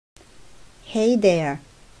Hey there!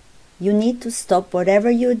 You need to stop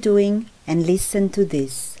whatever you're doing and listen to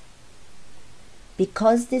this.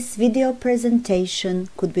 Because this video presentation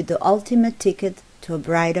could be the ultimate ticket to a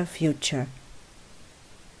brighter future.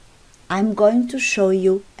 I'm going to show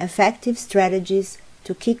you effective strategies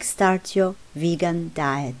to kickstart your vegan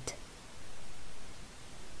diet.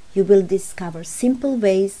 You will discover simple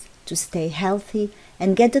ways to stay healthy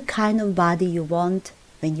and get the kind of body you want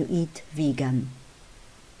when you eat vegan.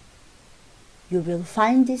 You will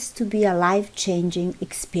find this to be a life-changing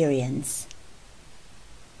experience.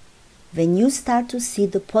 When you start to see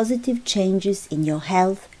the positive changes in your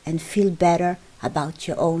health and feel better about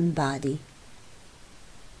your own body.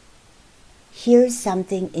 Here's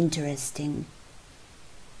something interesting.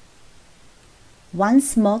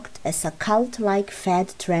 Once mocked as a cult-like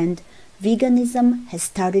fad trend, veganism has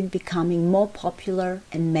started becoming more popular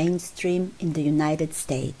and mainstream in the United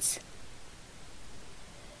States.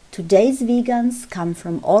 Today's vegans come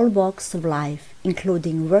from all walks of life,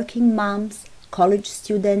 including working moms, college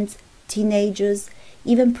students, teenagers,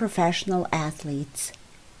 even professional athletes.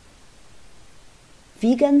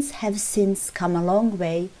 Vegans have since come a long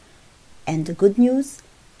way, and the good news,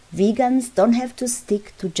 vegans don't have to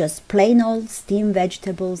stick to just plain old steamed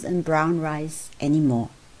vegetables and brown rice anymore.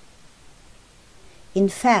 In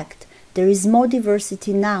fact, there is more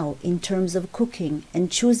diversity now in terms of cooking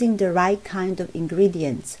and choosing the right kind of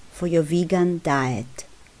ingredients for your vegan diet.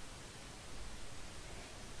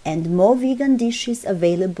 And more vegan dishes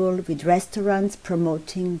available with restaurants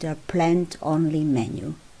promoting their plant-only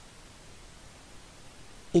menu.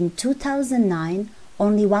 In 2009,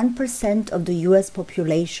 only 1% of the US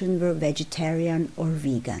population were vegetarian or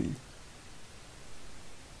vegan.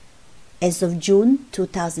 As of June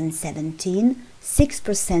 2017,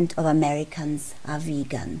 6% of Americans are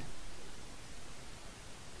vegan.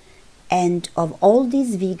 And of all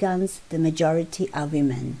these vegans, the majority are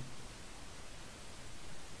women.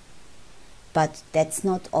 But that's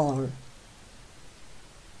not all.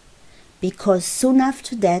 Because soon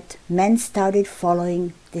after that, men started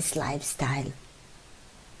following this lifestyle.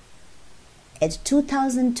 At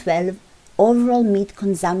 2012, overall meat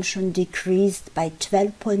consumption decreased by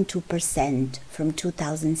 12.2% from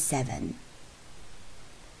 2007.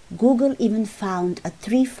 Google even found a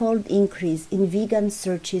threefold increase in vegan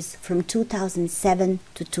searches from 2007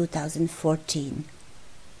 to 2014.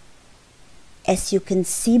 As you can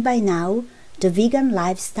see by now, the vegan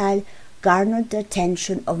lifestyle garnered the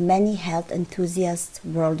attention of many health enthusiasts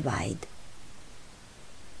worldwide.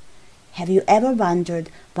 Have you ever wondered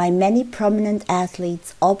why many prominent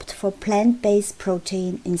athletes opt for plant-based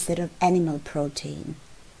protein instead of animal protein?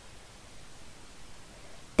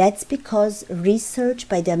 That's because research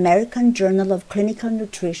by the American Journal of Clinical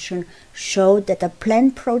Nutrition showed that a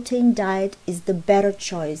plant protein diet is the better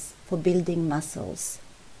choice for building muscles.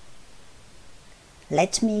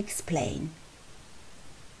 Let me explain.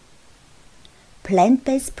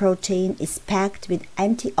 Plant-based protein is packed with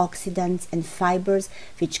antioxidants and fibers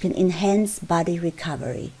which can enhance body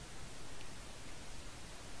recovery.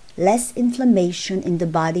 Less inflammation in the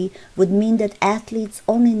body would mean that athletes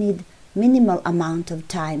only need minimal amount of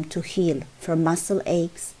time to heal from muscle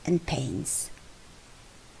aches and pains.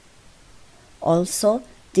 Also,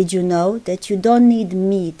 did you know that you don't need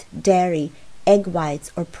meat, dairy, egg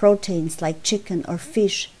whites or proteins like chicken or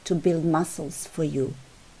fish to build muscles for you?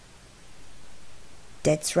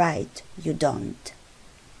 That's right, you don't.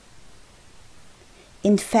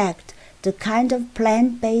 In fact, the kind of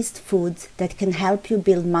plant-based foods that can help you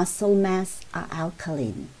build muscle mass are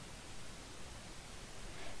alkaline.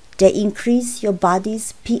 They increase your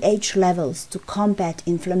body's pH levels to combat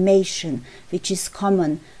inflammation, which is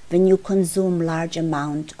common when you consume large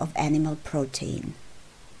amounts of animal protein.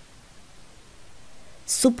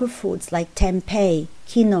 Superfoods like tempeh,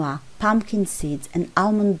 quinoa, pumpkin seeds, and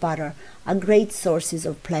almond butter are great sources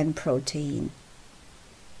of plant protein.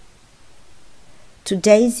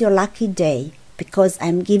 Today is your lucky day because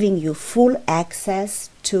I'm giving you full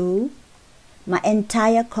access to my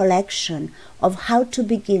entire collection of how to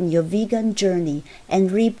begin your vegan journey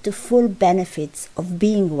and reap the full benefits of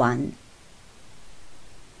being one.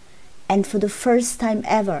 And for the first time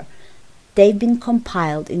ever, they've been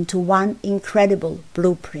compiled into one incredible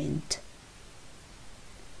blueprint.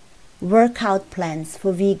 Workout plans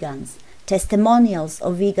for vegans, testimonials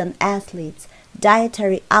of vegan athletes,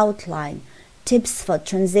 dietary outline, tips for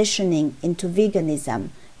transitioning into veganism,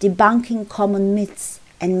 debunking common myths,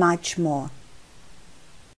 and much more.